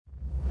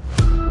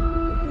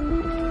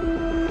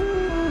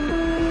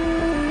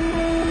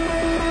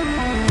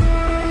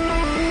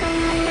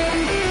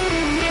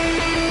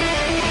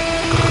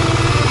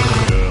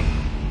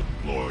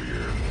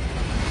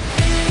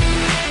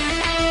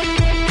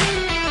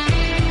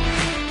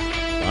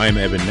I'm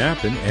Evan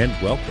Nappen, and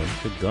welcome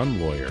to Gun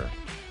Lawyer.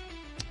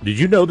 Did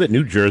you know that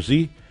New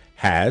Jersey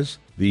has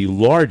the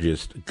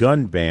largest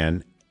gun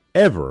ban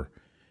ever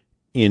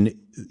in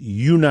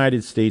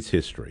United States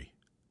history?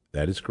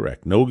 That is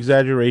correct. No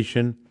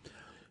exaggeration.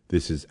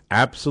 This is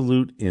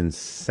absolute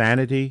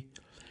insanity,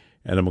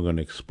 and I'm going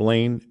to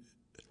explain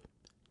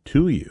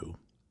to you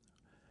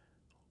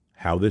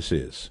how this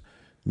is.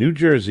 New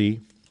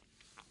Jersey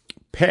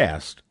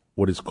passed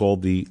what is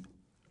called the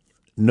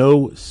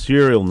no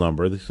serial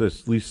number. This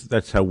is, at least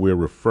that's how we're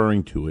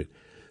referring to it.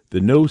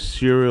 The no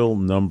serial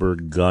number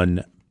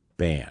gun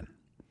ban.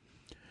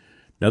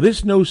 Now,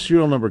 this no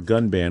serial number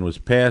gun ban was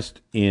passed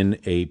in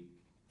a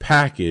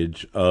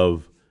package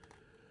of,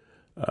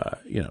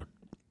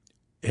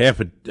 half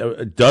a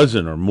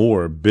dozen or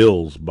more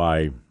bills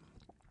by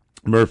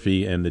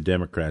Murphy and the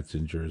Democrats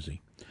in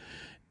Jersey,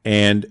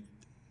 and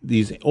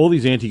all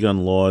these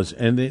anti-gun laws,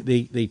 and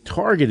they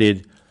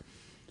targeted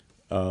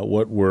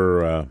what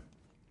were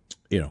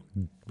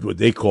what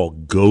they call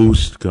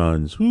ghost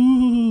guns.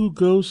 Ooh,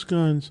 ghost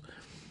guns.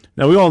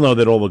 Now, we all know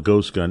that all a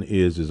ghost gun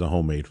is a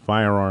homemade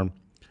firearm,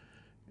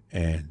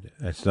 and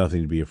that's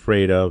nothing to be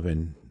afraid of,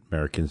 and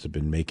Americans have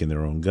been making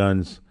their own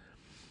guns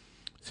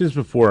since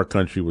before our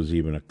country was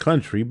even a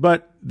country.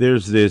 But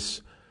there's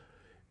this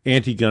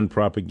anti-gun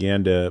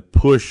propaganda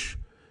push,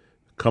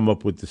 come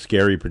up with the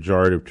scary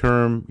pejorative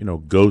term,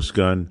 ghost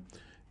gun,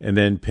 and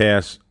then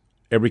pass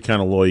every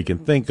kind of law you can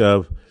think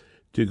of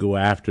to go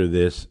after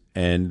this.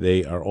 And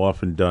they are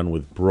often done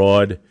with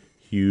broad,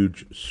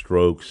 huge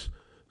strokes,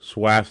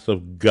 swaths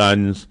of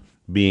guns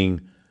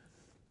being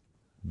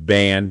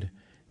banned.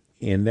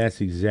 And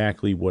that's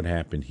exactly what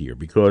happened here.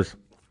 Because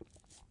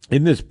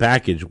in this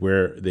package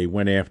where they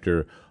went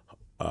after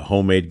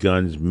homemade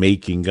guns,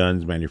 making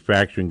guns,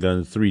 manufacturing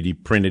guns,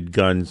 3D printed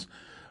guns,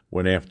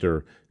 went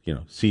after,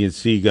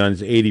 CNC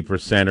guns,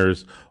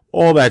 80%ers,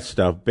 all that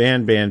stuff,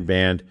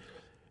 banned.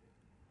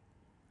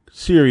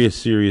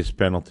 Serious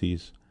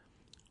penalties.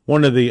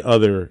 One of the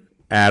other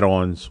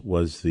add-ons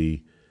was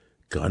the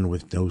gun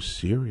with no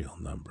serial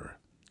number.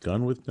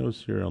 Gun with no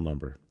serial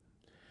number.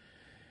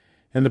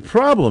 And the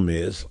problem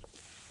is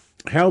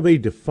how they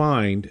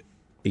defined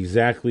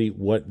exactly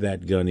what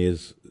that gun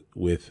is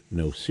with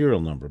no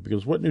serial number.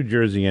 Because what New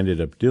Jersey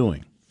ended up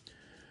doing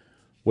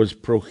was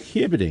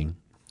prohibiting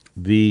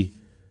the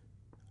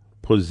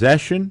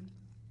possession,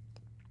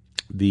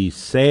 the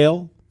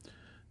sale,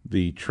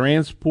 the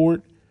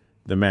transport,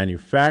 the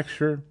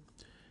manufacture,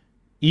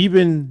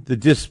 even the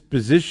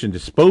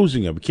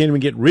disposing of, you can't even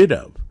get rid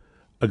of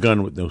a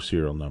gun with no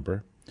serial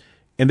number.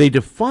 And they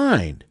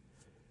defined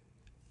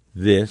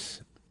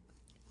this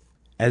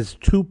as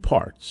two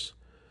parts.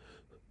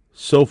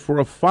 So for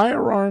a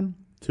firearm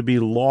to be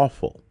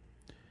lawful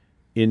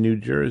in New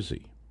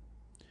Jersey,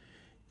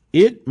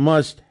 it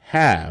must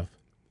have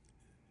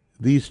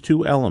these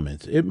two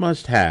elements. It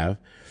must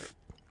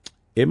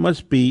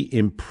be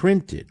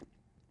imprinted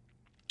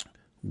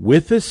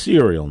with a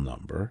serial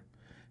number,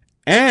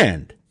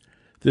 and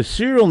the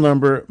serial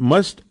number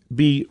must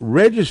be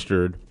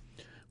registered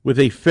with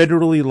a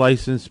federally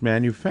licensed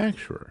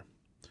manufacturer.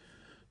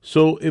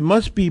 So it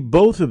must be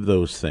both of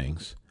those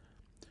things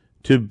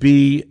to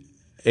be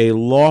a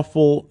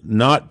lawful,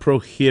 not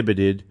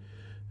prohibited,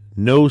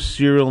 no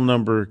serial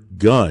number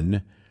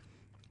gun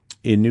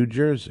in New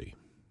Jersey.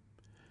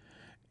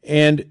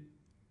 And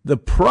the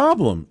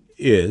problem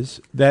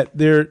is that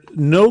there's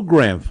no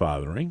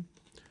grandfathering,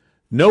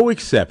 no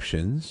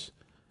exceptions,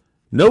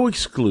 no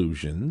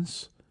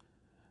exclusions.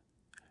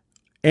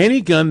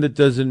 Any gun that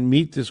doesn't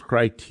meet this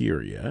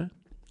criteria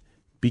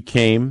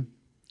became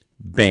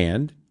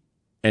banned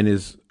and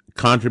is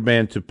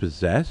contraband to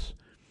possess.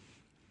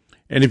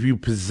 And if you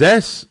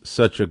possess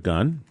such a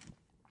gun,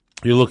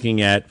 you're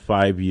looking at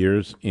 5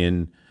 years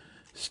in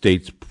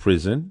state's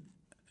prison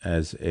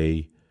as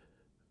a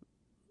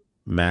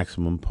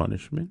maximum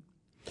punishment.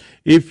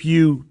 If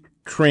you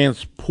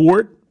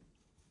transport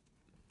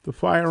the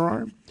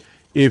firearm,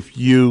 if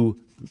you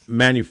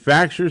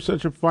manufacture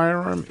such a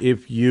firearm,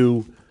 if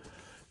you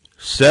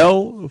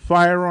sell a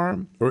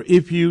firearm, or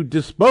if you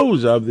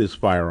dispose of this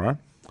firearm,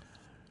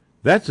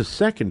 that's a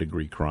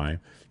second-degree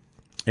crime,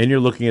 and you're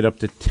looking at up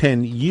to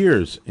 10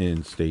 years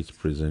in state's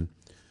prison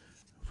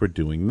for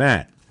doing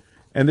that.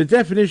 And the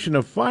definition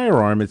of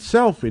firearm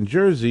itself in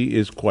Jersey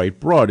is quite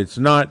broad. It's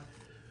not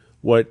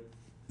what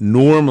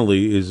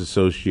normally is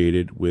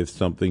associated with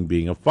something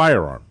being a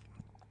firearm.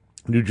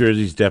 New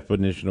Jersey's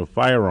definition of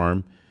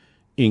firearm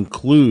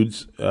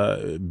includes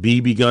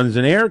BB guns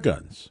and air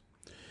guns.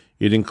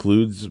 It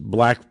includes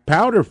black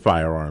powder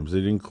firearms.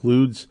 It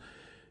includes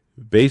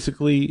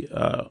basically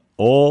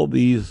all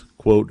these,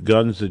 quote,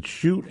 guns that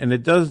shoot, and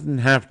it doesn't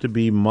have to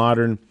be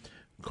modern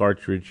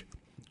cartridge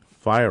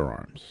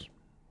firearms.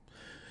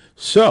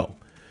 So,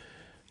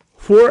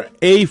 for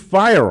a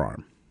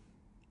firearm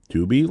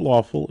to be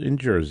lawful in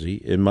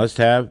Jersey, it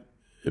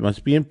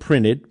must be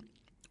imprinted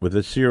with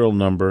a serial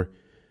number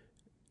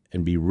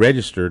and be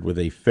registered with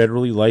a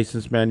federally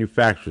licensed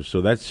manufacturer.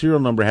 So that serial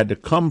number had to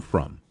come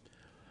from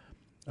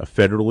a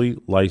federally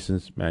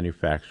licensed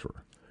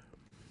manufacturer.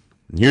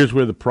 And here's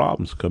where the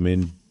problems come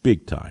in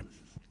big time.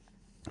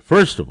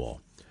 First of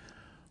all,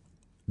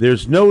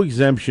 there's no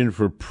exemption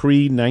for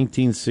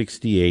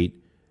pre-1968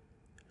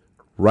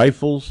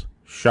 rifles,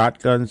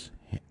 shotguns,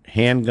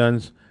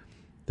 handguns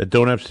that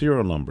don't have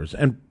serial numbers.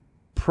 And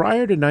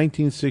prior to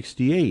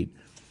 1968,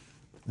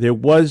 there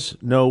was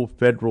no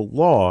federal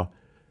law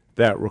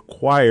that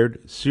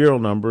required serial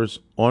numbers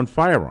on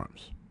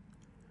firearms.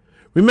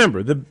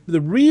 Remember,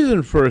 the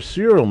reason for a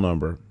serial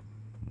number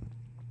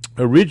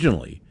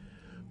originally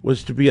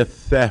was to be a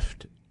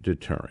theft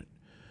deterrent,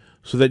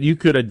 so that you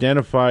could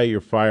identify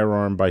your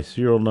firearm by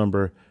serial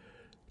number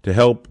to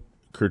help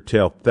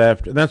curtail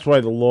theft. And that's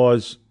why the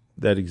laws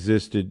that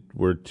existed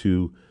were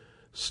to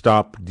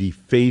stop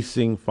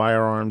defacing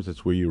firearms.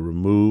 That's where you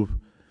remove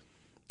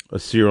a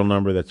serial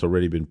number that's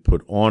already been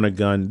put on a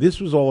gun.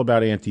 This was all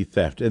about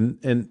anti-theft.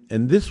 And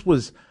this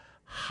was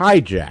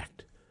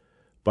hijacked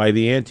by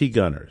the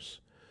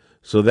anti-gunners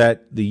so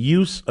that the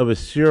use of a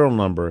serial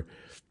number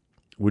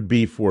would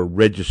be for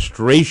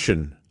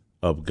registration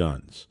of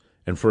guns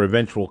and for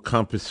eventual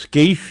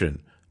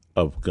confiscation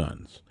of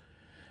guns.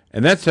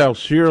 And that's how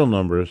serial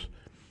numbers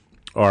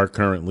are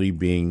currently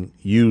being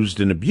used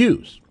and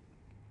abused.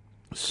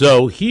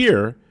 So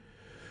here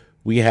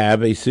we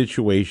have a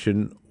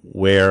situation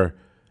where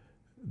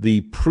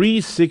the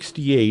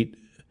pre-68,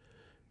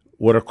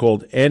 what are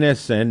called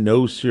NSN,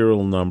 no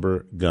serial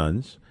number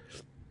guns,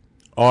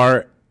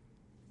 are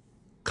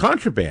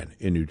contraband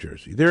in New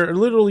Jersey. There are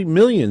literally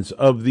millions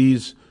of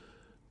these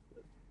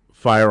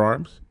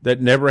firearms that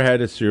never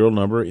had a serial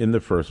number in the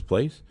first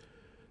place.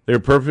 They're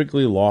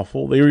perfectly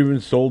lawful. They were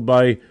even sold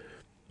by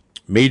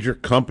major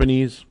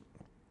companies,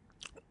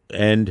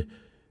 and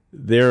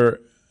they're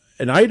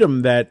an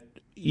item that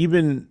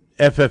even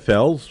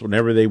FFLs,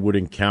 whenever they would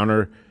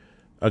encounter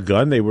a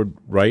gun, they would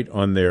write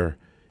on their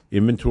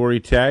inventory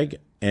tag,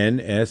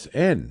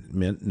 NSN,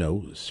 meant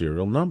no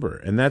serial number,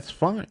 and that's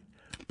fine.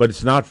 But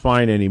it's not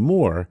fine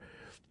anymore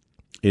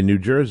in New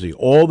Jersey.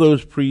 All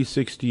those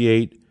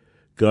pre-68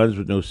 guns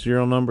with no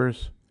serial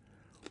numbers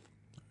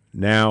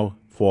now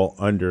fall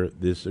under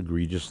this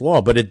egregious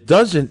law. But it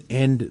doesn't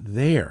end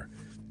there.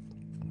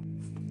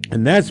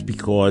 And that's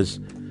because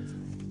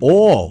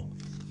all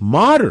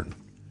modern,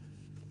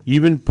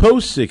 even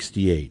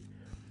post-68,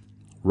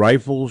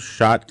 rifles,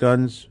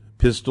 shotguns,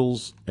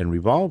 pistols, and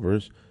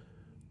revolvers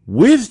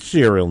with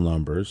serial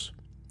numbers,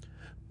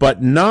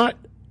 but not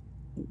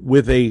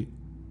with a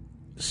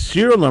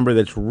serial number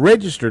that's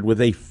registered with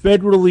a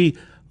federally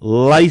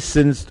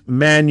licensed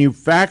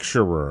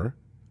manufacturer,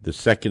 the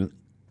second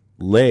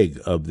leg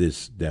of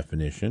this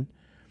definition.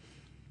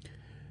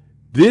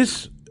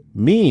 This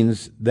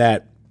means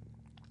that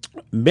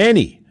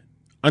many,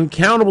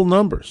 uncountable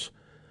numbers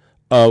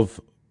of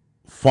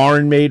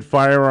foreign-made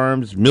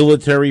firearms,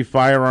 military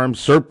firearms,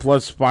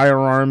 surplus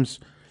firearms,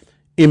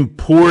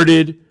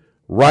 imported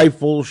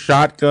rifles,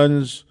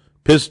 shotguns,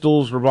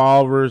 pistols,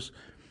 revolvers,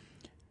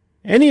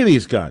 any of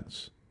these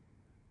guns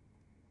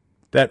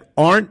that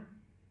aren't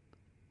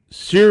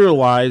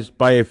serialized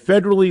by a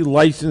federally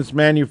licensed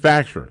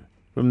manufacturer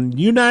from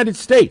the United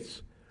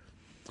States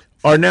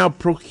are now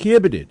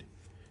prohibited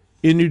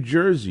in New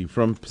Jersey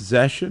from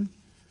possession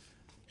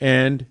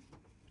and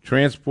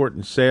transport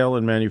and sale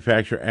and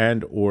manufacture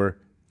and or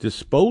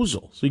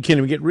disposal. So you can't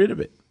even get rid of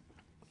it.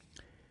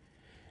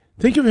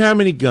 Think of how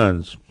many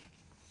guns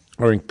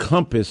are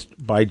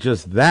encompassed by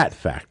just that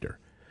factor.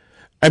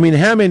 I mean,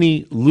 how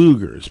many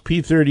Lugers,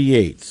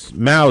 P-38s,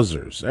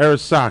 Mausers,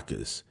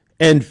 Arisakas,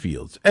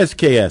 Enfields,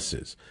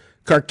 SKSs,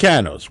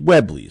 Carcanos,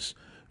 Webleys,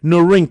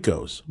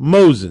 Norinkos,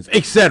 Mosins,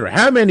 etc.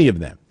 How many of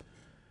them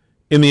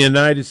in the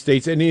United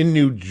States and in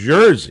New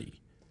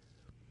Jersey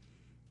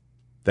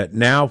that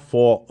now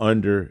fall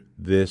under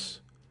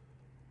this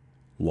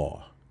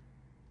law?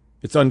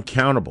 It's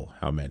uncountable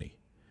how many.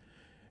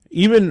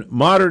 Even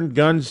modern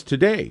guns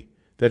today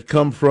that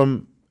come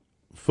from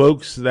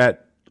folks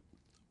that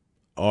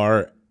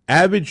are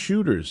avid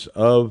shooters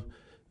of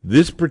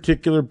this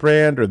particular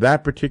brand or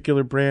that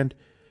particular brand,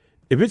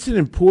 if it's an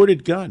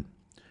imported gun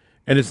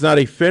and it's not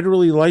a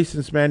federally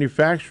licensed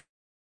manufacturer,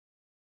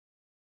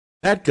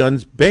 that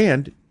gun's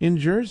banned in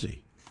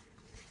Jersey.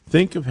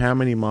 Think of how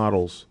many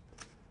models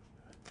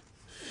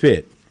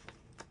fit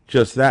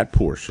just that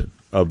portion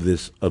of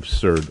this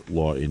absurd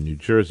law in New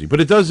Jersey.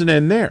 But it doesn't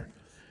end there.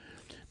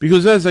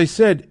 Because as I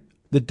said,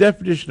 the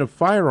definition of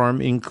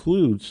firearm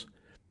includes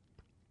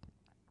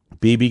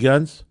BB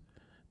guns,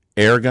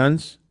 air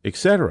guns,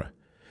 etc.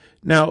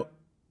 Now,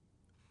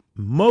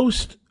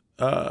 most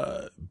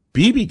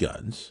BB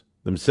guns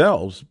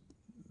themselves,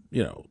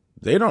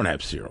 they don't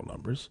have serial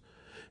numbers.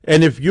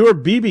 And if your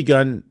BB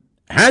gun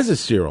has a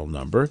serial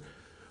number,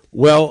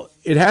 well,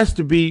 it has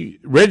to be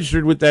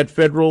registered with that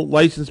federal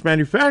licensed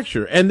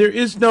manufacturer. And there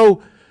is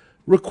no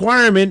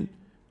requirement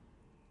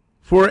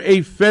for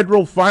a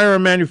federal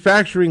firearm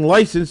manufacturing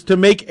license to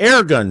make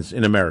air guns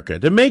in America,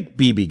 to make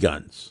BB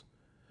guns.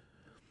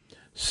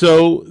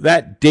 So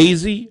that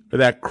Daisy or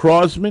that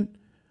Crosman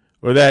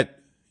or that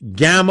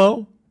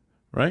Gamo,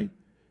 right,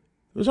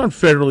 Those aren't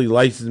federally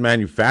licensed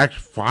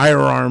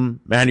firearm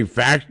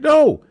manufacturers.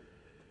 No.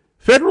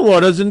 Federal law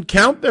doesn't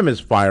count them as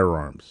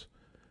firearms.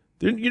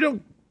 You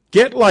don't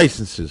get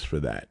licenses for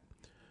that.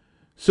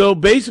 So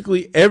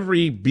basically,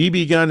 every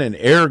BB gun and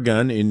air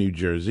gun in New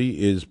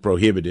Jersey is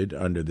prohibited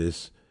under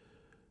this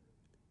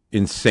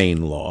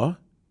insane law.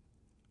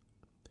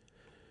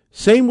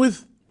 Same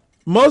with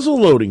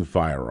muzzle-loading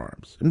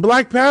firearms and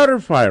black powder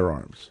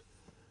firearms.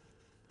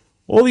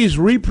 All these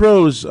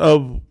repros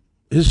of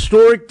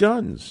historic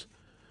guns.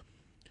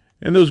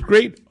 And those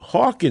great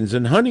Hawkins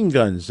and hunting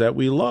guns that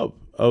we love,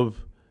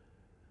 of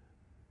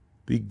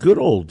the good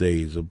old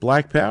days of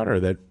black powder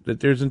that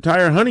there's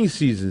entire hunting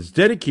seasons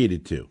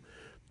dedicated to.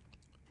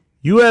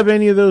 You have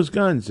any of those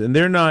guns, and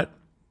they're not,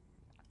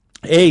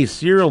 A,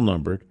 serial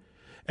numbered,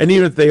 and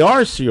even if they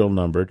are serial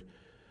numbered,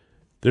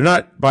 they're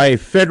not by a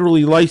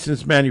federally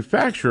licensed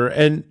manufacturer,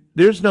 and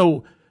there's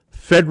no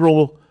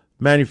federal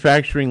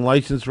manufacturing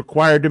license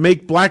required to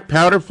make black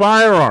powder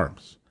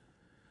firearms.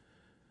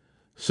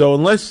 So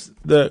unless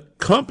the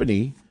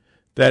company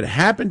that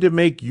happened to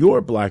make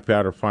your black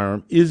powder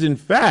firearm is in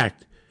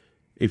fact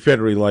a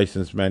federally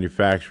licensed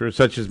manufacturer,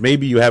 such as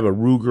maybe you have a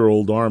Ruger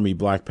Old Army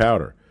black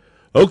powder,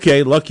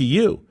 okay, lucky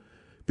you,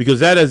 because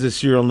that has a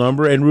serial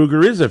number and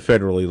Ruger is a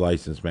federally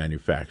licensed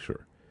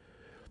manufacturer.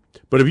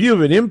 But if you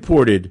have an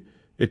imported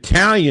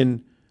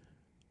Italian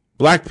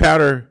black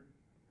powder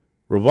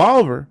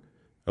revolver,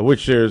 of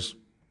which there's,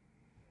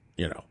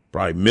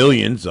 probably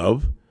millions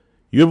of,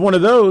 you have one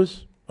of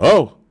those,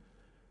 oh,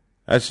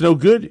 that's no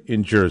good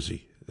in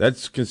Jersey.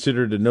 That's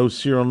considered a no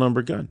serial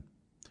number gun.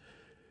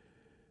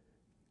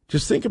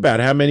 Just think about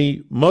how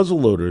many muzzle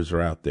loaders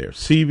are out there.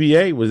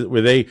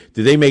 CBA,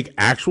 did they make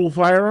actual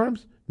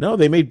firearms? No,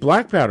 they made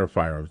black powder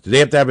firearms. Did they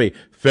have to have a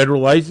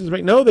federal license?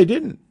 No, they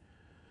didn't.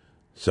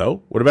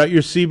 So, what about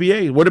your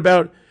CBA? What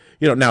about,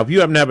 now if you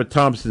happen to have a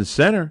Thompson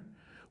Center,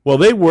 well,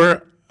 they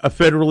were a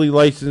federally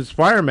licensed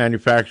fire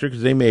manufacturer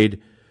because they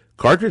made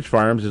cartridge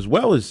firearms as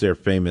well as their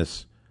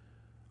famous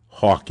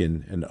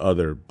Hawken and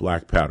other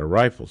black powder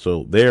rifles.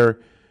 So there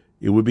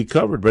it would be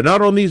covered, but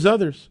not on these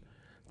others.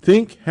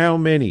 Think how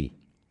many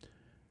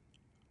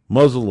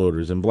muzzle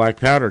loaders and black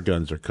powder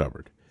guns are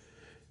covered.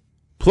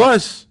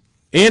 Plus,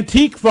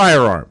 antique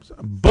firearms,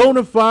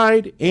 bona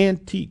fide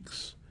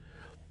antiques.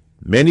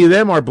 Many of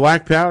them are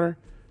black powder.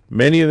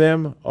 Many of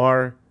them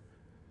are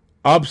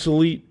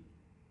obsolete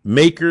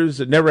makers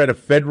that never had a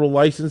federal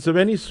license of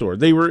any sort.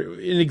 They were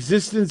in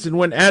existence and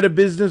went out of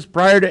business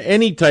prior to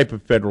any type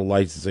of federal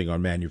licensing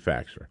on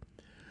manufacture.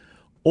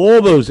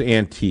 All those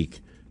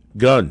antique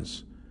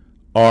guns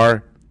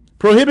are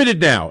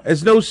prohibited now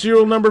as no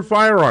serial number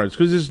firearms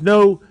because there's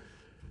no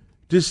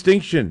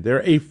distinction.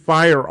 They're a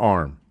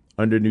firearm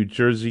under New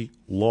Jersey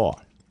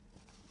law.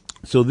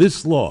 So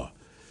this law,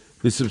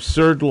 this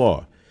absurd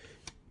law,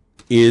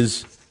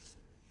 is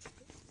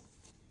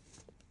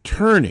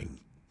turning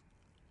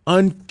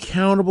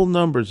uncountable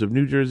numbers of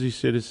New Jersey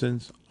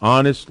citizens,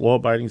 honest,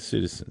 law-abiding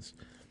citizens,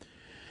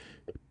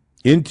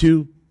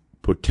 into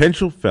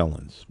potential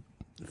felons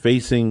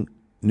facing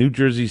New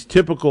Jersey's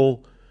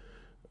typical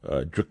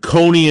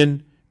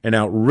draconian and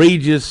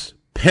outrageous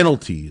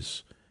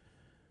penalties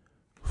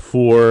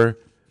for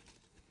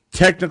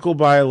technical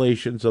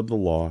violations of the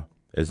law,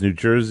 as New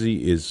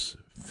Jersey is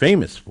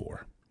famous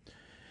for.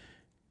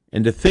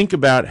 And to think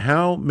about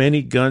how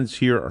many guns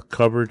here are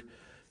covered,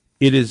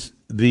 it is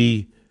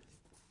the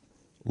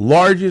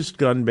largest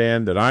gun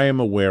ban that I am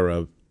aware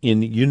of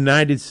in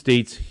United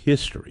States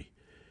history,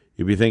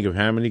 if you think of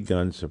how many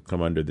guns have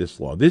come under this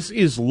law. This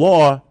is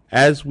law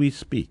as we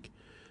speak.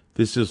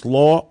 This is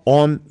law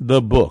on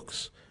the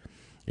books.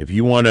 If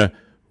you want to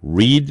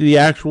read the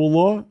actual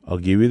law, I'll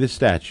give you the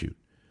statute.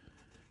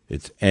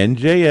 It's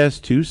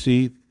NJS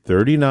 2C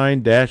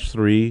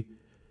 39-3,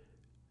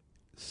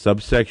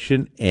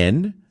 subsection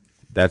N.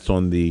 That's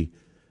on the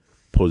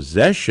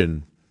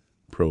possession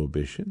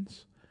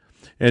prohibitions.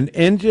 And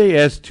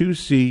NJS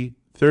 2C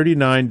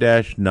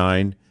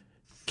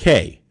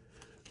 39-9K,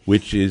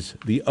 which is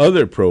the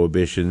other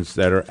prohibitions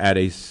that are at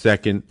a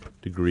second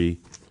degree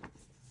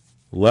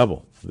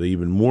level, they're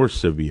even more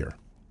severe.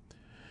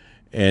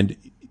 And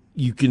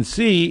you can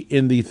see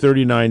in the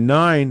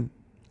 39-9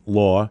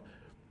 law,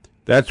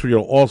 that's where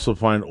you'll also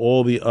find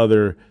all the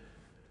other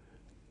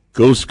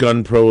ghost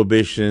gun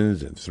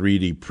prohibitions and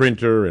 3D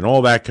printer and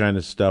all that kind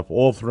of stuff,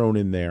 all thrown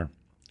in there.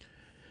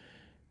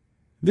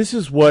 This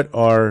is what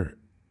our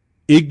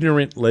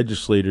ignorant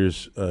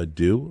legislators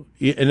do.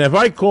 And if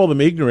I call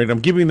them ignorant, I'm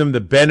giving them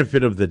the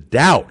benefit of the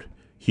doubt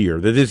here,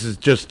 that this is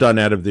just done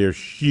out of their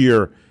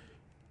sheer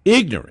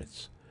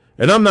ignorance.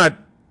 And I'm not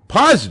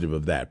positive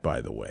of that,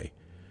 by the way.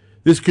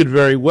 This could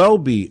very well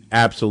be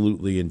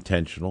absolutely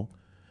intentional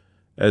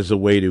as a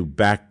way to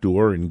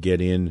backdoor and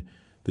get in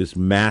this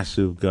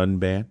massive gun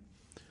ban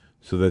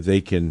so that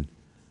they can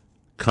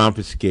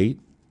confiscate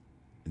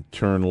and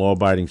turn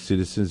law-abiding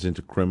citizens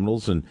into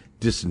criminals and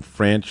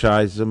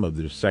disenfranchise them of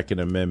their Second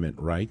Amendment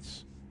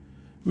rights.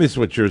 I mean, this is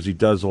what Jersey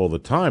does all the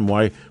time.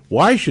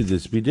 Why should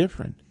this be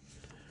different?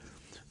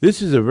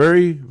 This is a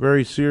very,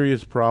 very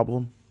serious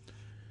problem.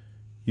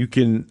 You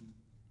can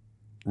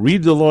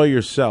read the law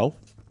yourself.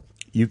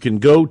 You can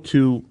go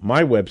to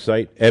my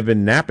website,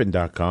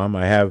 evannappen.com.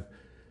 I have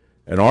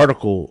an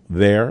article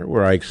there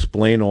where I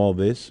explain all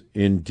this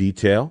in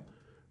detail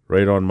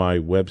right on my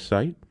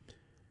website.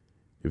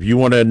 If you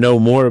want to know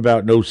more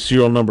about no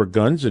serial number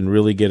guns and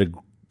really get an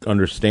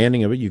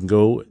understanding of it, you can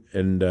go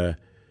and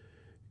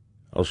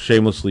I'll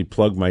shamelessly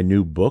plug my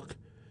new book,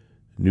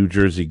 New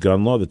Jersey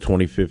Gun Law, the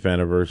 25th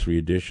Anniversary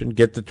Edition.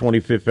 Get the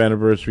 25th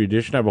Anniversary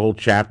Edition. I have a whole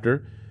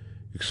chapter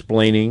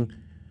explaining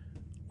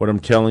what I'm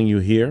telling you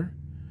here.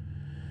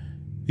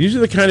 These are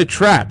the kind of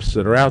traps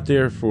that are out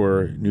there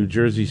for New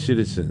Jersey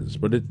citizens.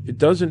 But it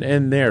doesn't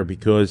end there,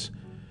 because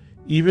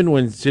even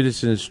when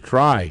citizens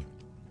try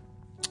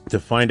to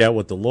find out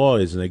what the law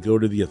is and they go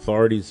to the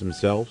authorities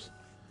themselves,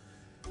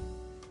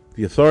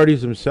 the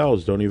authorities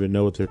themselves don't even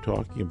know what they're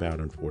talking about,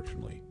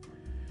 unfortunately.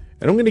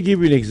 And I'm going to give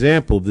you an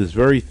example of this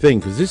very thing,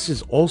 because this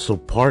is also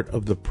part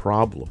of the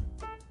problem.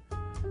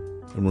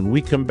 And when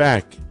we come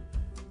back,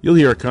 you'll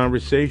hear a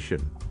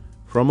conversation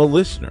from a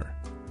listener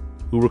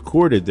who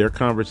recorded their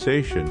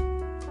conversation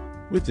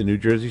with the New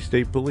Jersey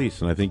State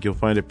Police, and I think you'll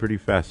find it pretty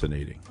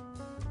fascinating.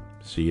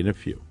 See you in a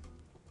few.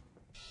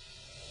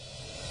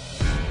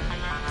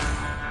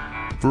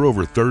 For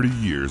over 30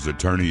 years,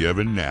 attorney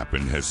Evan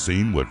Nappen has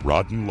seen what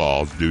rotten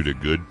laws do to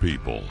good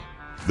people.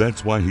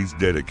 That's why he's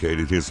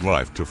dedicated his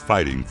life to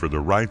fighting for the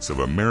rights of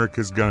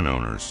America's gun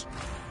owners.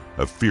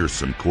 A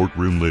fearsome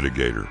courtroom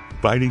litigator,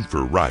 fighting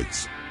for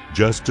rights,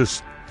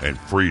 justice, and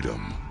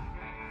freedom.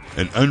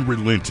 An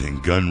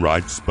unrelenting gun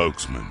rights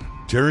spokesman,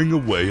 tearing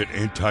away at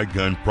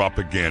anti-gun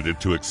propaganda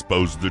to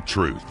expose the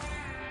truth.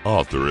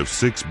 Author of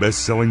 6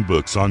 best-selling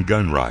books on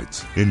gun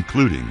rights,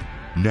 including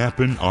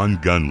Nappen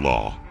on Gun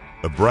Law,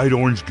 a bright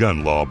orange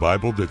gun law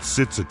Bible that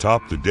sits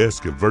atop the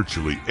desk of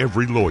virtually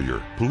every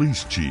lawyer,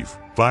 police chief,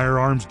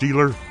 firearms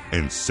dealer,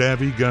 and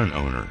savvy gun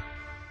owner.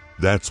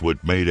 That's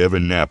what made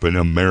Evan Nappen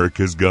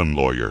America's gun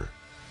lawyer.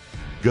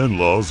 Gun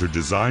laws are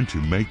designed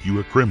to make you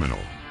a criminal.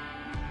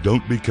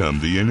 Don't become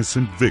the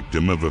innocent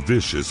victim of a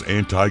vicious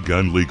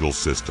anti-gun legal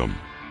system.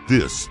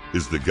 This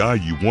is the guy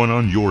you want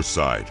on your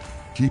side.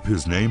 Keep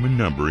his name and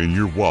number in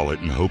your wallet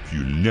and hope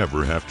you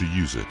never have to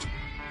use it.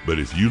 But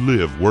if you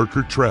live, work,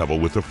 or travel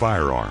with a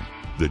firearm,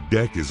 the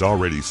deck is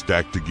already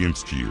stacked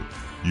against you.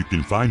 You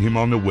can find him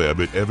on the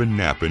web at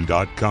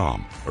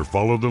evannappen.com or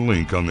follow the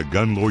link on the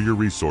Gun Lawyer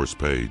resource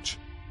page.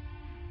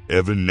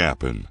 Evan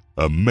Nappen,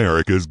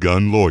 America's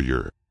gun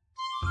lawyer.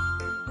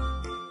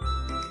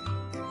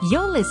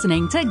 You're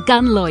listening to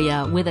Gun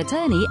Lawyer with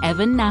attorney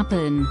Evan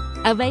Nappen.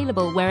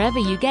 Available wherever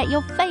you get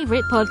your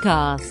favorite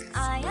podcasts.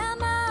 I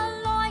am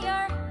a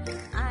lawyer.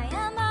 I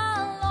am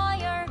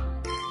a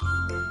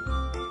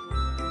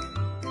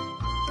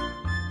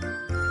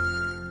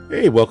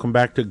lawyer. Hey, welcome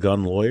back to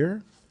Gun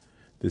Lawyer.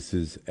 This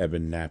is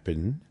Evan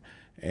Nappen,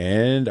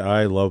 and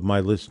I love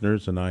my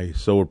listeners, and I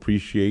so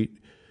appreciate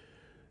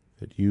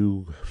that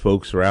you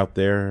folks are out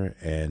there.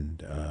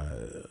 And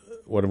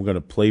what I'm going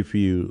to play for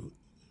you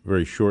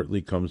very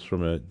shortly comes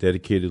from a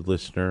dedicated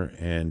listener,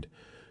 and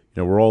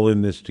we're all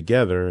in this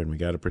together, and we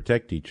got to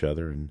protect each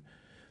other. And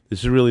this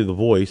is really the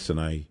voice, and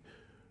I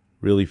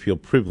really feel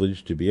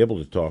privileged to be able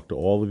to talk to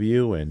all of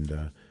you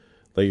and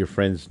let your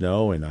friends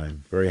know. And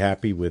I'm very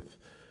happy with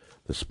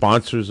the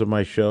sponsors of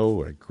my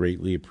show. I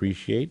greatly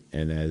appreciate.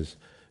 And as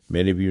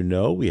many of you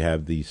know, we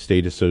have the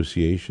State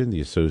Association, the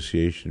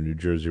Association of New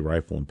Jersey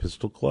Rifle and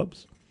Pistol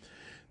Clubs.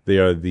 They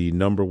are the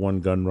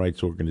 #1 gun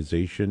rights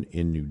organization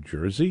in New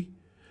Jersey.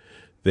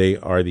 They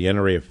are the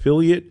NRA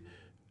affiliate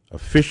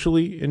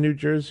officially in New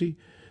Jersey.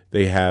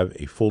 They have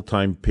a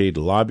full-time paid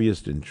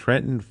lobbyist in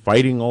Trenton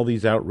fighting all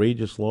these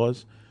outrageous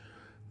laws.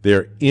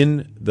 They're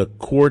in the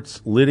courts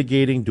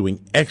litigating,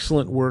 doing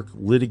excellent work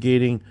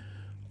litigating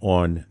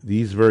on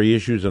these very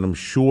issues. And I'm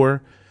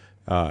sure,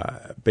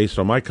 based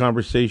on my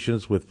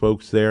conversations with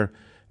folks there,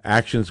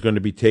 action is going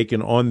to be taken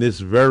on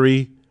this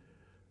very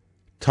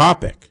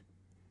topic.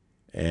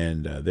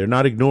 And they're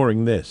not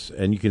ignoring this.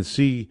 And you can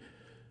see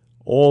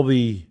all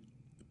the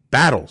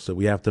battles that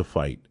we have to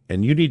fight,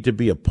 and you need to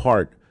be a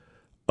part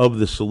of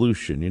the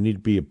solution. You need to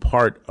be a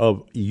part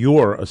of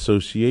your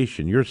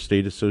association, your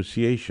state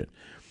association.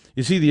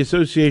 You see, the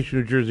Association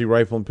of New Jersey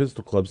Rifle and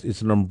Pistol Clubs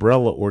is an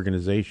umbrella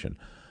organization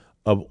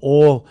of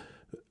all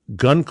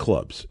gun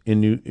clubs in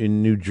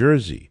New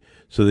Jersey,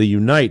 so they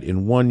unite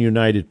in one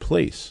united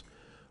place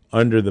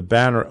under the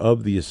banner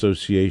of the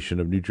Association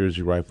of New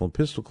Jersey Rifle and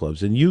Pistol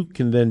Clubs. And you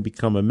can then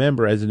become a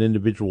member as an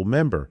individual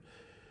member,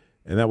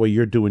 and that way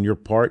you're doing your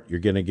part.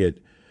 You're going to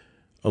get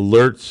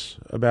alerts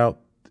about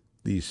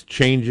these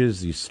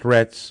changes, these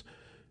threats,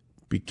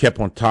 be kept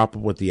on top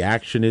of what the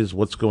action is,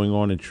 what's going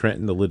on in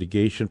Trenton, the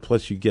litigation,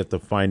 plus you get the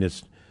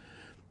finest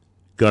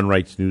gun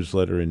rights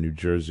newsletter in New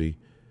Jersey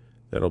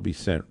that'll be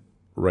sent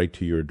right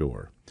to your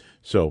door.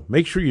 So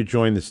make sure you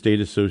join the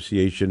State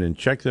Association and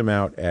check them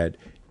out at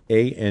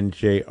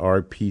anjrpc.org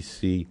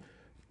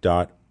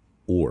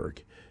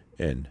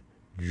and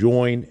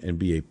join and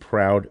be a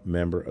proud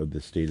member of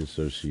the State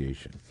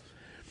Association.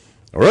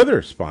 Our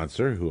other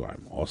sponsor, who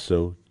I'm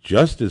also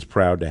just as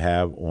proud to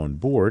have on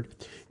board,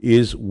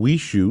 is We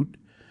Shoot.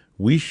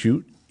 We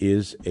Shoot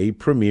is a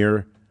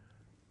premier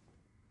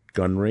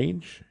gun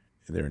range.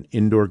 They're an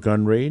indoor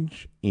gun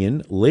range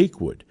in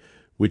Lakewood,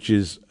 which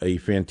is a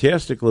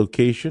fantastic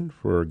location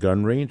for a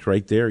gun range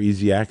right there,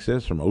 easy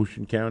access from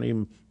Ocean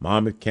County,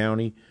 Monmouth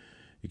County,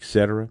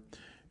 etc.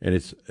 And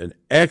it's an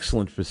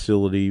excellent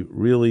facility,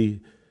 really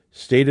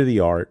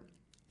state-of-the-art.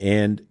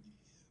 And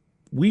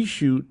We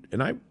Shoot,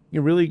 and I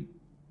really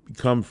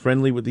become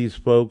friendly with these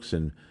folks,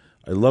 and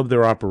I love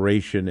their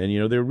operation.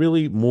 And, they're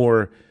really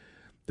more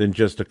than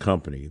just a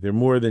company. They're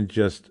more than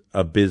just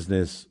a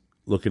business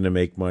looking to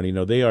make money.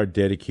 No, they are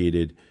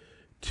dedicated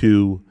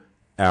to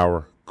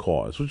our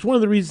cause, which is one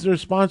of the reasons they're a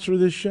sponsor of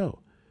this show.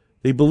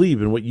 They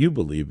believe in what you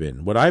believe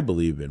in, what I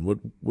believe in, what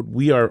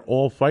we are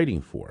all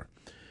fighting for.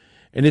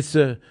 And it's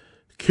a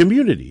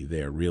community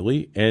there,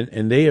 really.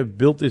 And they have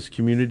built this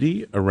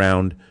community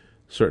around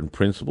certain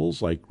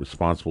principles like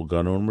responsible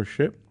gun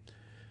ownership.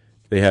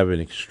 They have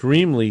an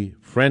extremely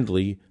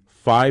friendly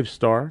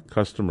 5-star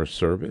customer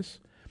service.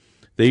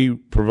 They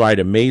provide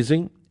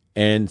amazing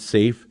and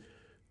safe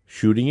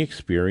shooting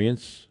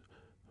experience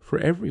for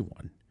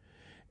everyone.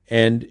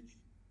 And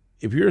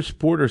if you're a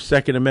supporter of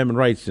Second Amendment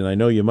rights, and I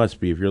know you must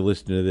be if you're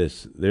listening to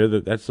this,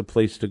 that's the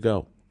place to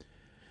go.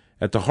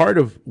 At the heart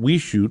of We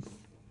Shoot,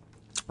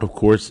 of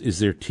course, is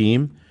their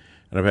team.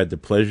 And I've had the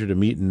pleasure to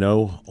meet and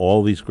know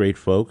all these great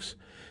folks.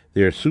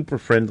 They're super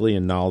friendly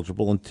and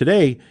knowledgeable. And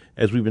today,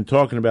 as we've been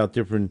talking about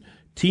different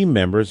team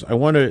members, I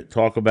want to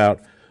talk about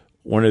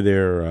one of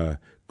their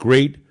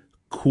great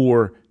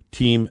core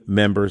team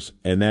members,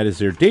 and that is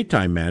their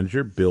daytime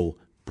manager, Bill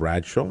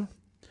Bradshaw.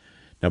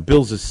 Now,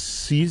 Bill's a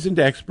seasoned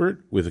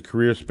expert with a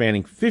career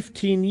spanning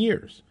 15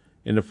 years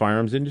in the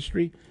firearms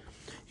industry.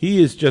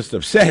 He is just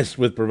obsessed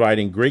with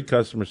providing great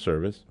customer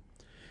service.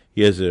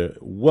 He has a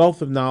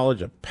wealth of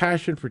knowledge, a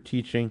passion for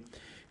teaching,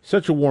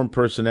 such a warm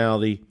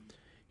personality.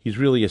 He's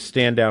really a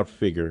standout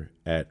figure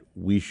at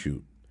We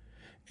Shoot.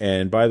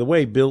 And by the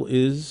way, Bill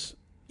is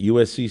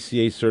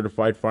USCCA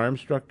certified firearm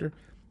instructor,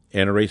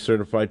 NRA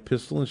certified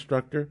pistol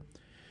instructor.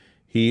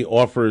 He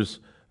offers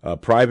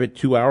private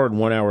 2-hour and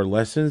 1-hour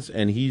lessons,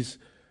 and he's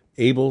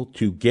able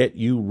to get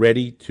you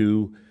ready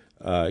to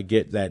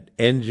get that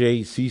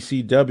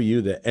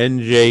NJCCW, the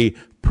NJ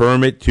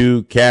Permit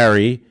to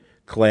Carry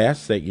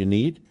class that you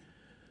need.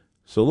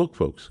 So look,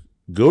 folks,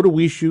 go to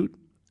We Shoot.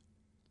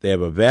 They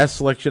have a vast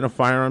selection of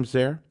firearms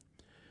there.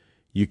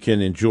 You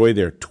can enjoy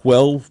their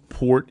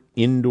 12-port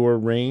indoor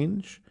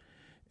range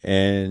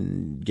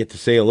and get to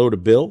say hello to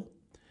Bill.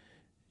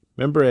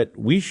 Remember, at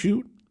We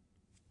Shoot,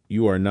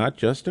 you are not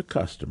just a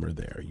customer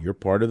there. You're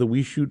part of the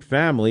We Shoot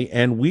family,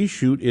 and We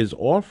Shoot is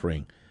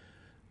offering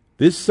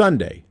this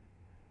Sunday,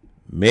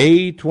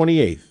 May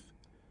 28th,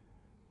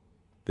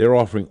 they're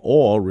offering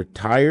all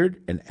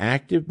retired and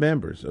active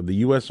members of the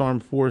U.S.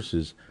 Armed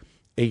Forces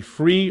a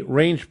free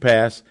range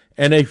pass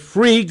and a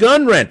free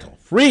gun rental.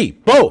 Free,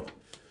 both.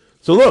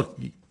 So look,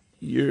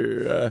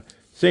 you're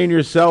saying to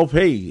yourself,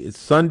 hey, it's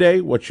Sunday,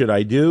 what should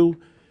I do?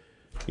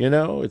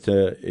 It's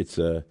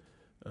a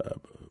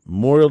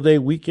Memorial Day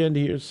weekend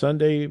here,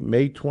 Sunday,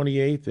 May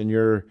 28th, and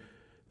you're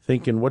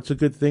thinking, what's a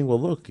good thing?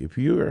 Well, look, if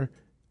you're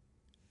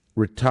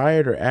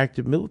retired or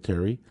active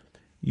military,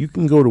 you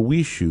can go to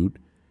We Shoot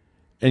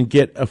and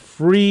get a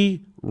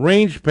free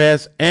range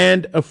pass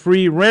and a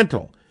free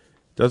rental.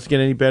 Doesn't get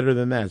any better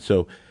than that.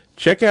 So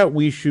check out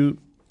We Shoot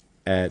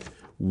at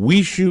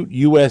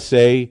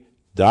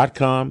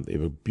WeShootUSA.com. They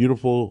have a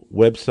beautiful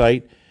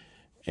website,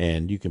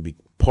 and you can be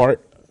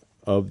part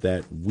of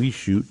that We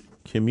Shoot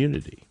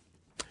community.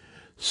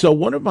 So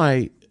one of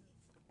my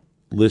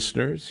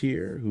listeners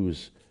here,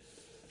 who's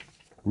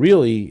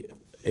really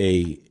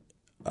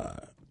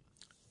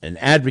an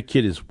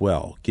advocate as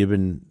well,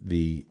 given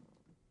the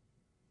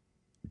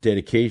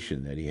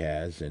dedication that he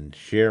has and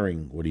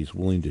sharing what he's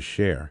willing to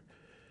share,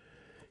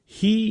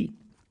 he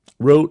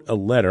wrote a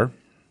letter.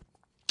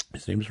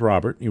 His name's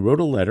Robert. He wrote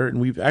a letter, and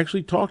we've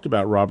actually talked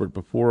about Robert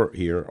before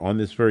here on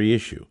this very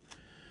issue.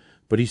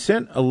 But he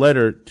sent a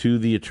letter to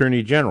the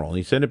Attorney General, and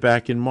he sent it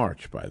back in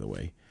March, by the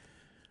way,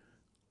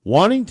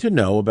 wanting to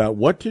know about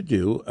what to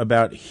do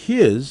about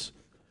his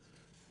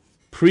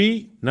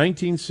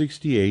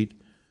pre-1968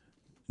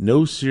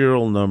 no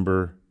serial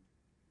number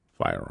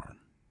firearm.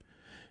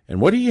 And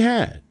what he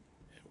had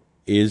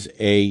is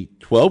a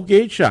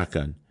 12-gauge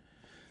shotgun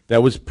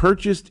that was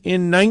purchased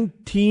in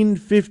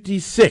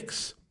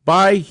 1956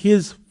 by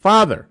his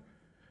father,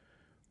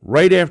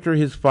 right after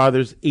his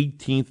father's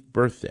 18th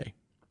birthday.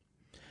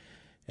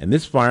 And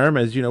this firearm,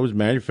 as you know, was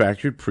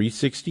manufactured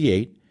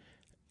pre-68,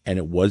 and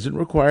it wasn't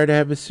required to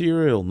have a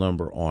serial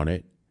number on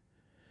it.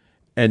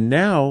 And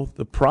now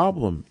the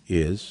problem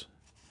is,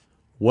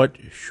 what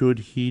should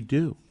he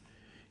do?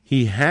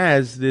 He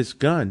has this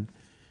gun.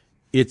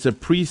 It's a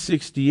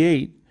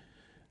pre-68.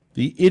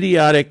 The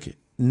idiotic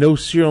no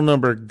serial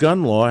number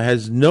gun law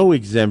has no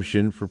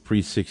exemption for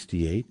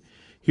pre-68.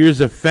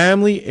 Here's a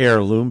family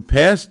heirloom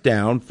passed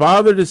down,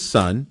 father to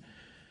son,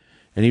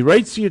 and he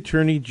writes the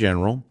Attorney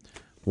General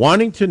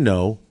wanting to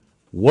know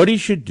what he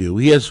should do.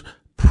 He has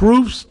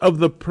proofs of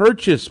the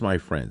purchase, my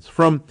friends,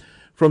 from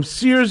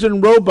Sears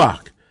and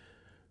Roebuck,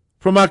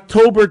 from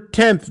October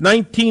 10th,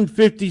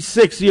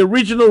 1956, the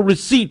original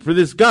receipt for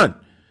this gun.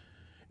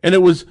 And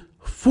it was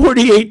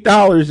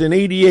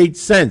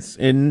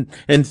 $48.88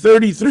 and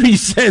 33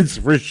 cents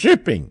for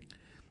shipping.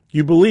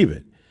 You believe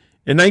it?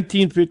 In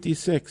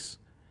 1956.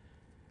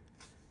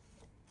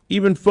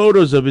 Even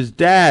photos of his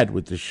dad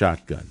with the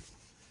shotgun.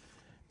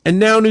 And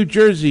now New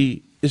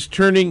Jersey is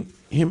turning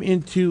him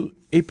into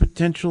a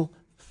potential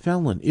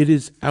felon. It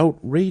is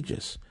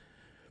outrageous.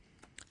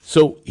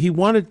 So he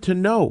wanted to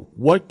know,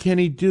 what can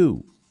he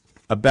do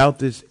about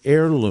this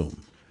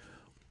heirloom?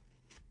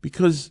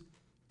 Because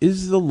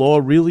is the law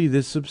really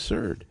this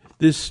absurd,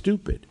 this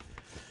stupid?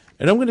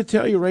 And I'm going to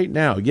tell you right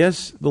now,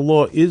 yes, the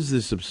law is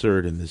this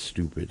absurd and this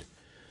stupid.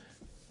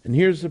 And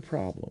here's the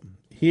problem.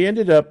 He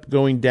ended up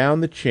going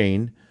down the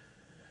chain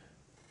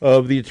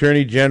of the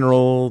Attorney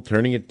General,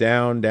 turning it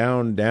down,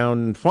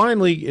 and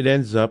finally it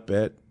ends up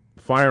at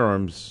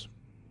Firearms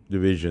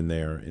Division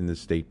there in the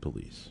state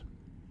police.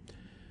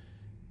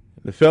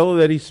 The fellow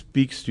that he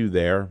speaks to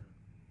there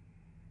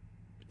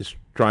is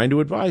trying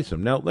to advise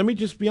him. Now, let me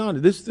just be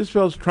honest. This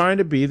fellow's trying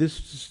to be, this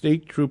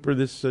state trooper,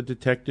 this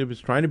detective is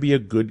trying to be a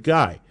good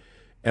guy.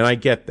 And I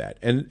get that.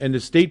 And the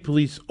state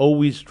police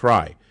always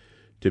try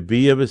to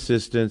be of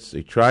assistance.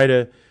 They try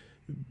to,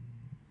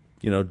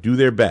 do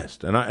their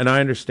best. And I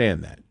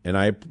understand that.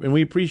 And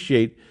we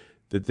appreciate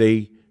that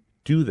they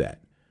do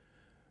that.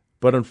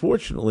 But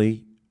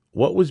unfortunately,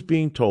 what was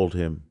being told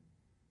him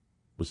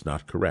was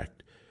not correct.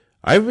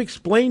 I've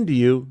explained to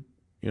you,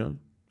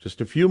 just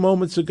a few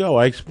moments ago,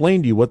 I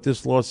explained to you what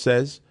this law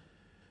says,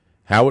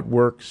 how it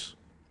works,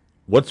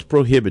 what's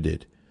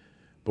prohibited.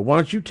 But why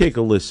don't you take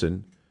a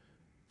listen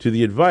to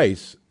the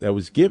advice that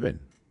was given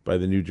by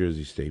the New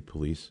Jersey State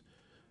Police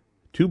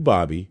to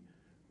Bobby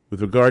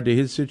with regard to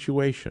his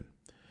situation.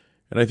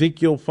 And I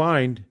think you'll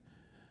find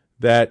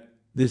that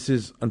this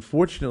is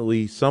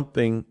unfortunately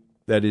something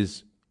that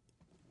is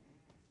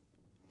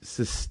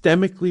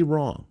systemically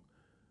wrong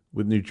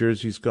with New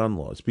Jersey's gun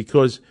laws,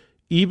 because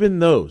even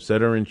those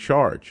that are in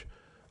charge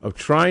of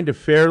trying to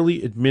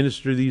fairly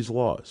administer these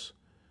laws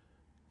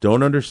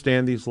don't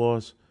understand these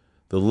laws.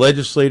 The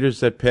legislators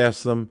that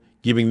pass them,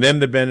 giving them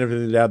the benefit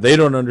of the doubt, they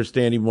don't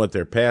understand even what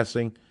they're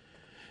passing.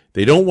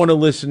 They don't want to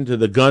listen to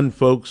the gun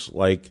folks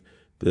like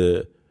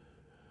the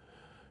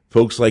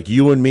folks like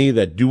you and me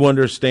that do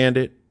understand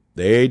it.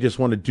 They just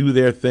want to do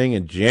their thing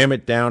and jam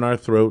it down our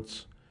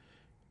throats.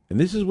 And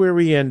this is where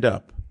we end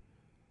up.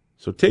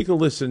 So take a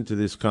listen to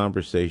this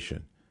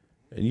conversation,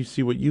 and you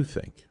see what you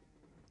think.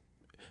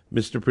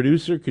 Mr.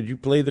 Producer, could you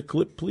play the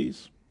clip,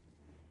 please?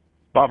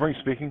 Bob Ring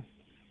speaking.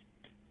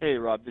 Hey,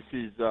 Rob. This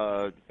is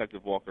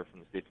Detective Walker from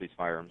the State Police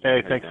Firearms.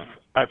 Hey, thanks.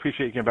 I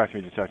appreciate you getting back to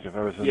me, Detective.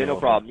 No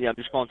problem. Yeah, I'm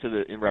just calling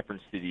in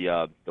reference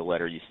to the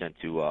letter you sent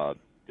to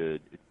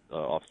the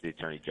Office of the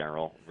Attorney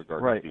General in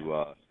regard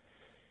to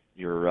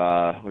your,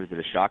 what is it,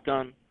 a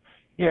shotgun?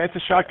 Yeah, it's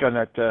a shotgun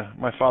that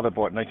my father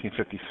bought in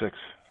 1956.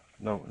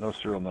 No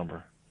serial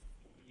number.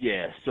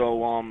 Yeah,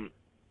 so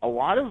a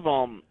lot of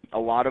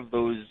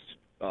those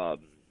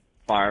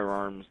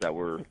firearms that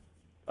were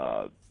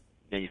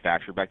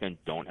manufactured back then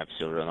don't have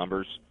serial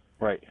numbers.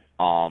 Right.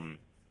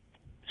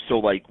 So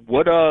like,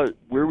 where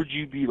would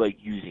you be like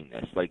using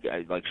this? Like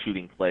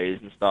shooting clays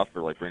and stuff,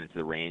 or like right into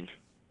the range?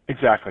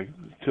 Exactly.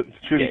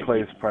 Shooting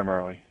clays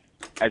primarily.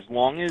 As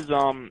long as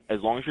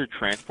you're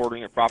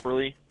transporting it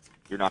properly,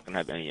 you're not going to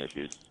have any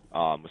issues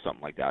with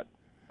something like that.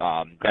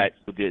 That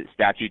the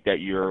statute that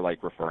you're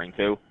like referring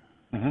to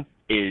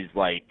is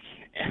like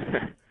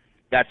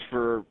that's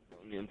for.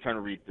 I'm trying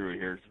to read through it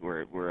here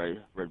where I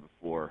read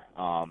before.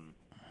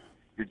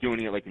 You're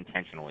doing it like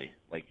intentionally.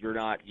 Like you're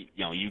not,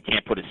 you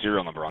can't put a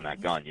serial number on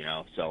that gun,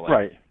 So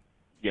like,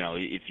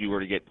 if you were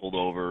to get pulled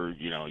over,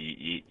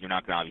 you're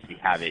not going to obviously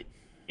have it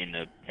in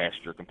the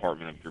passenger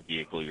compartment of your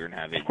vehicle. You're going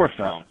to have it, of course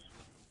not.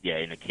 Yeah,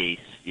 in a case,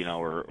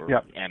 or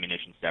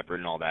ammunition separate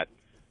and all that.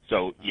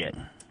 So yeah,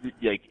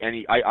 like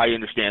I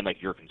understand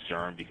like your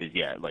concern because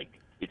like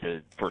it's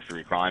a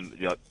first-degree crime.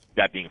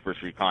 That being a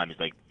first-degree crime is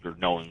like you're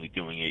knowingly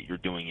doing it. You're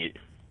doing it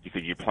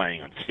because you're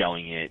planning on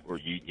selling it or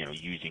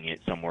using it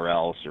somewhere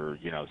else or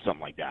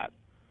something like that.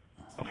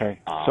 Okay.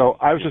 So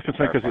I was just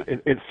concerned because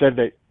it said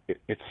that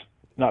it's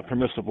not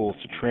permissible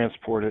to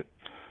transport it,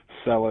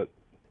 sell it,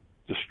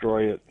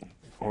 destroy it,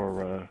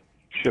 or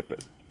ship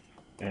it,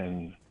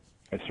 and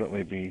I'd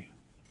certainly be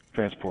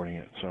transporting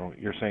it. So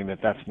you're saying that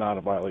that's not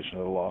a violation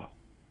of the law?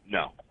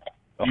 No.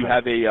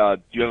 Okay. Do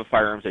you have a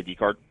firearms ID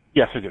card?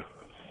 Yes, I do.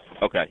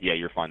 Okay. Yeah,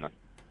 you're fine then.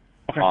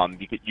 Okay.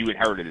 Because you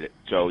inherited it,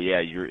 so yeah,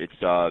 it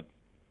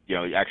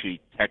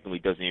actually technically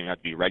doesn't even have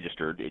to be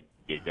registered.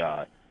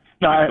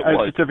 No, I have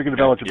a certificate of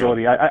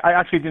eligibility. I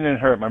actually didn't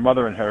inherit. My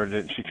mother inherited it,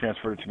 and she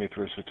transferred it to me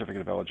through a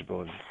certificate of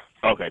eligibility.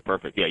 Okay,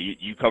 perfect. Yeah,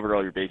 you covered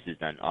all your bases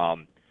then.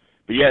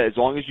 yeah, as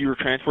long as you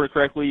transport it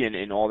correctly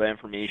and all that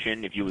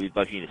information, if you would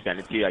like me to send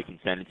it to you, I can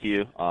send it to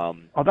you. Oh,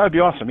 that'd be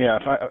awesome. Yeah.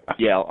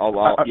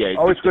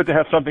 Always good to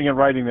have something in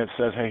writing that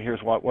says, hey,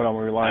 here's what I'm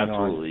relying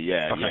on. Absolutely,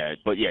 yeah, okay. yeah.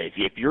 But yeah,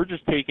 if you're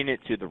just taking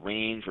it to the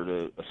range or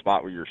a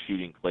spot where you're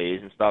shooting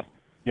clays and stuff,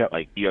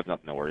 like you have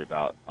nothing to worry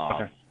about.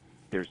 Okay.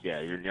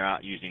 You're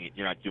not using it.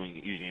 You're not using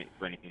it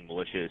for anything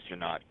malicious. You're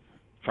not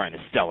trying to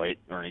sell it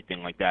or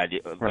anything like that.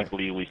 Right. Like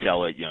legally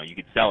sell it. You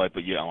could sell it,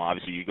 but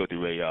obviously you go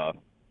through a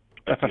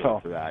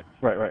FFL for that.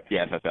 Right.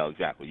 Yeah, FFL,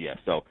 exactly. Yeah.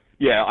 So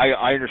yeah,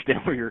 I understand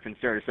where you're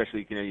concerned,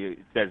 especially it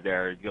says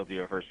there guilty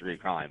of first-degree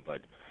crime,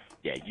 but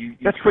yeah, you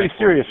that's pretty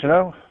serious,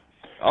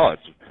 Oh,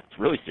 it's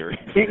really serious.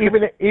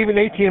 even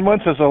 18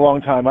 months is a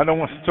long time.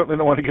 Certainly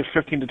don't want to get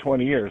 15 to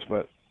 20 years,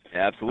 but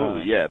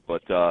absolutely, yeah.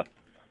 But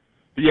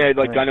yeah,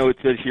 like I know it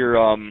says here,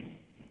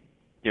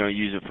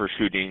 use it for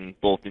shooting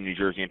both in New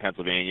Jersey and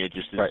Pennsylvania.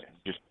 Just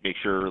make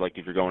sure, like,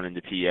 if you're going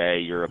into PA,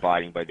 you're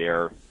abiding by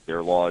their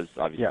laws.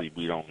 Obviously,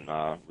 we don't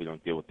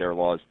deal with their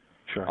laws.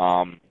 Sure.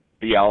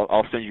 But yeah,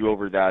 I'll send you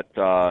over that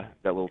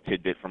little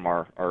tidbit from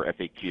our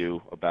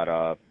FAQ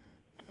about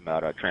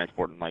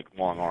transporting like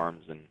long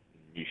arms, and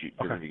you're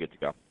going to be good to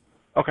go.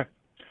 Okay.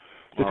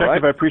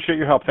 Detective, I appreciate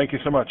your help. Thank you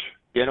so much.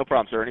 Yeah, no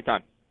problem, sir.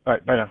 Anytime. All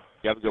right. Bye now.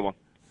 You have a good one.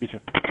 You too.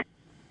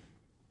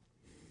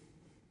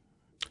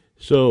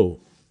 So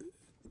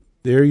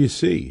there you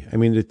see. I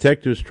mean, the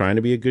detective's trying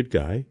to be a good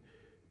guy.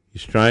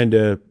 He's trying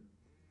to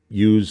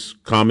use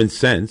common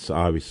sense,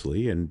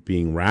 obviously, and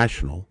being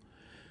rational.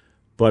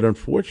 But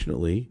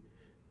unfortunately,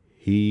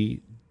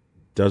 he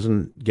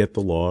doesn't get the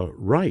law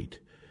right.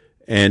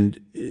 And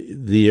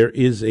there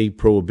is a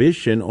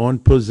prohibition on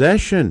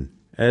possession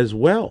as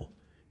well,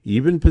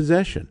 even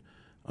possession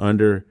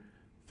under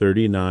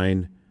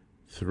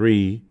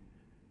 39(3)(n).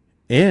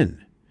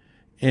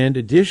 And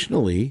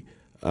additionally,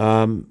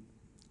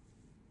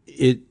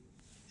 it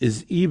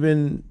is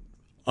even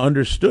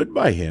understood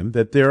by him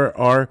that there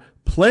are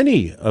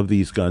plenty of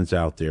these guns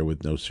out there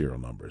with no serial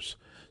numbers.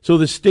 So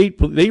the state,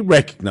 they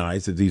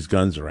recognize that these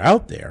guns are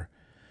out there,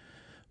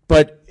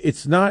 but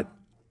it's not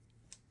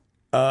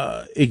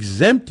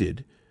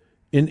exempted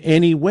in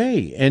any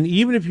way. And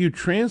even if you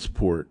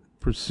transport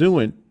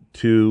pursuant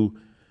to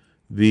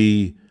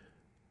the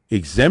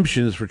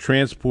exemptions for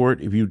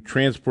transport, if you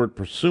transport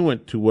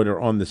pursuant to what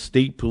are on the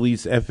state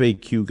police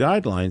FAQ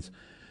guidelines,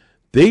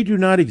 they do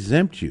not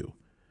exempt you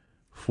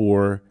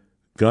for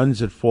guns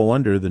that fall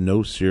under the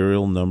no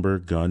serial number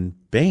gun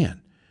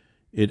ban.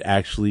 It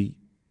actually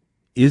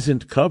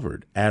isn't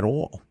covered at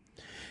all.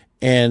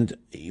 And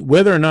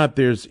whether or not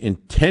there's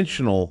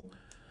intentional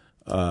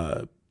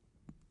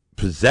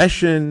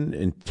possession,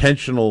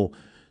 intentional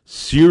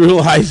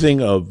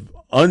serializing of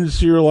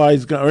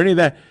unserialized gun, or any of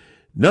that,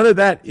 none of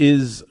that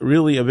is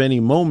really of any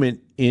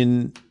moment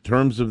in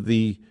terms of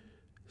the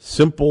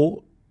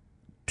simple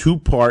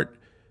two-part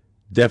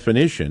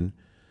definition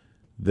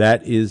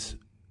that is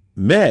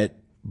met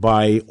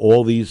by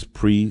all these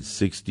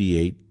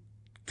pre-68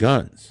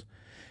 guns.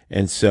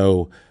 And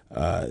so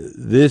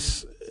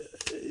this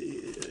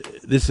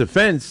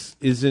offense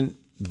isn't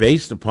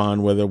based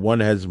upon whether one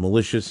has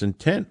malicious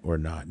intent or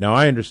not. Now,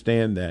 I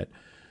understand that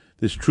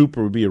this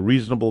trooper would be a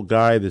reasonable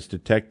guy, this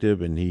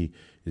detective, and he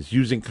is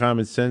using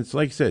common sense.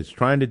 Like I said, he's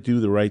trying to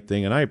do the right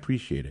thing, and I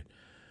appreciate it.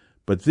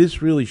 But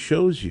this really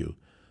shows you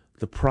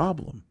the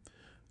problem.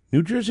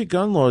 New Jersey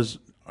gun laws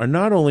are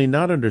not only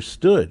not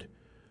understood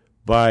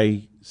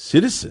by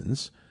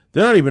citizens,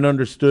 they're not even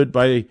understood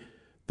by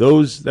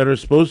those that are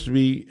supposed to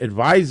be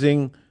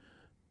advising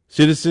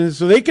citizens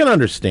so they can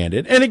understand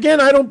it. And again,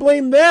 I don't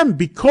blame them,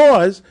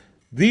 because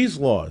these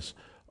laws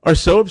are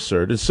so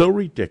absurd and so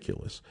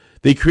ridiculous.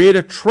 They create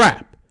a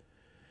trap.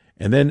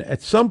 And then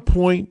at some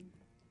point,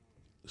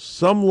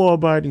 some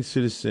law-abiding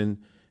citizen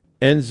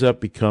ends up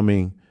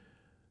becoming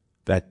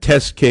that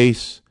test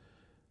case.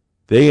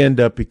 They end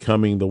up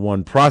becoming the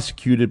one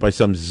prosecuted by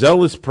some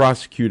zealous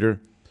prosecutor,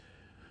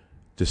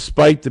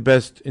 despite the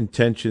best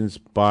intentions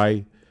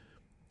by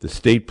the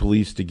state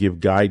police to give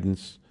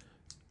guidance,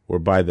 or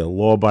by the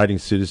law-abiding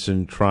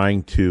citizen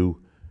trying to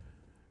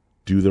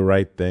do the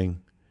right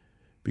thing,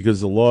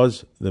 because the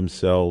laws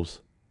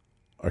themselves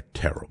are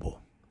terrible,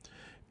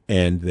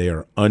 and they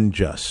are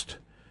unjust,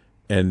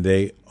 and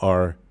they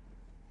are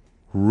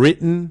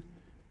written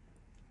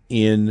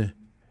in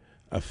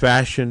a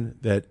fashion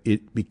that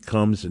it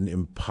becomes an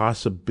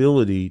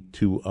impossibility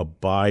to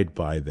abide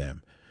by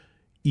them,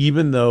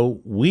 even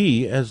though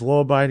we as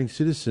law-abiding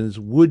citizens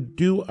would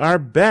do our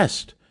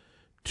best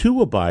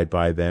to abide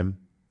by them.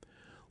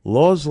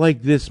 Laws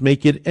like this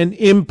make it an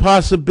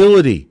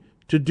impossibility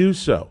to do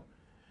so.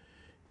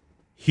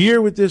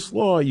 Here with this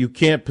law, you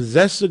can't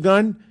possess a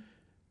gun,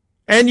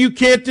 and you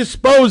can't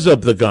dispose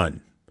of the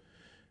gun.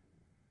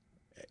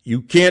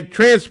 You can't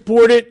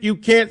transport it, you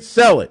can't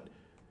sell it.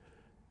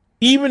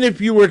 Even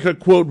if you were to,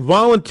 quote,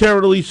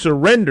 voluntarily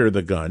surrender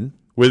the gun,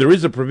 where there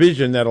is a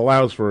provision that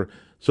allows for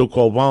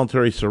so-called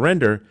voluntary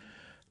surrender,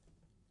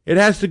 it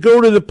has to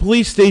go to the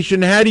police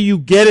station. How do you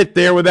get it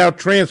there without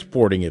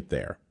transporting it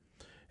there?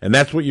 And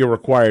that's what you're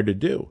required to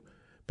do.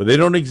 But they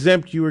don't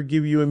exempt you or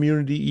give you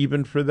immunity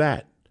even for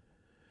that.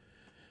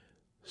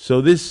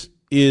 So this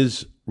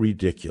is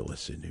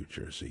ridiculous in New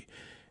Jersey.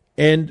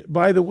 And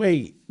by the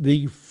way,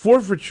 the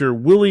forfeiture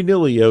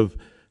willy-nilly of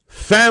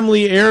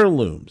family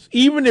heirlooms,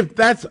 even if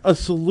that's a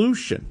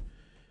solution,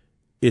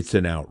 it's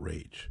an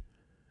outrage.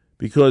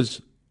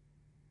 Because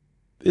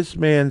this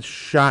man's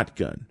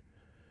shotgun,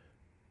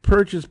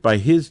 purchased by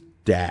his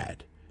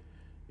dad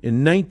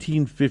in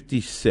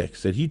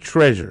 1956, that he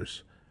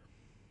treasures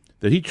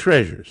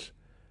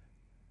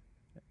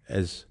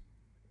as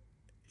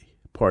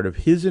part of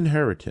his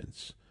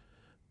inheritance,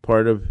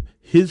 part of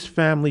his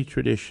family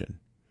tradition,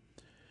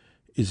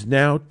 is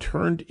now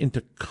turned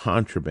into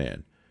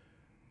contraband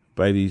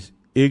by these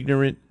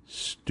ignorant,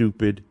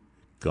 stupid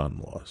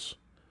gun laws.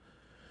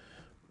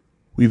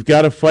 We've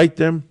got to fight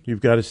them.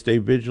 You've got to stay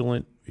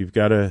vigilant. You've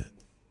got to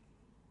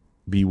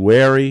be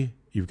wary.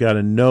 You've got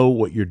to know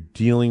what you're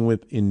dealing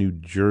with in New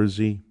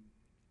Jersey.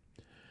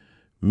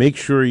 Make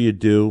sure you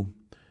do.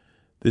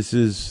 This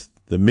is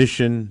the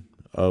mission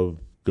of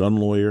Gun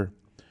Lawyer.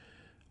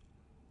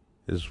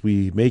 As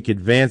we make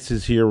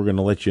advances here, we're going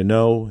to let you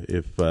know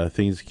if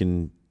things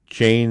can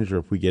change or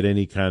if we get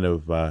any kind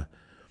of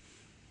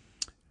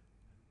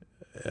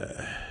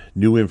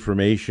new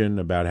information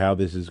about how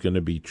this is going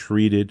to be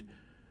treated.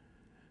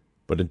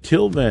 But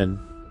until then,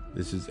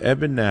 this is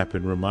Evan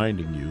Nappen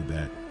reminding you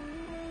that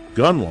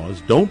gun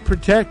laws don't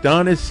protect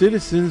honest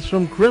citizens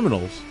from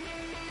criminals.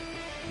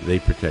 They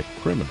protect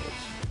criminals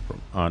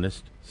from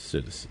honest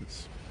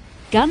citizens.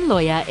 Gun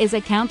Lawyer is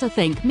a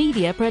Counterthink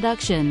media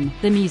production.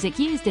 The music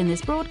used in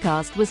this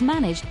broadcast was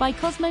managed by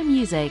Cosmo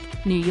Music,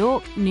 New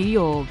York, New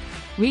York.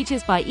 Reach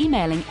us by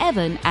emailing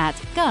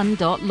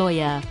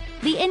evan@gun.lawyer.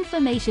 The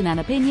information and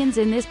opinions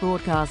in this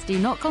broadcast do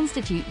not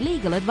constitute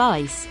legal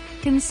advice.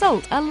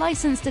 Consult a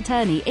licensed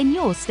attorney in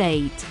your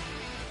state.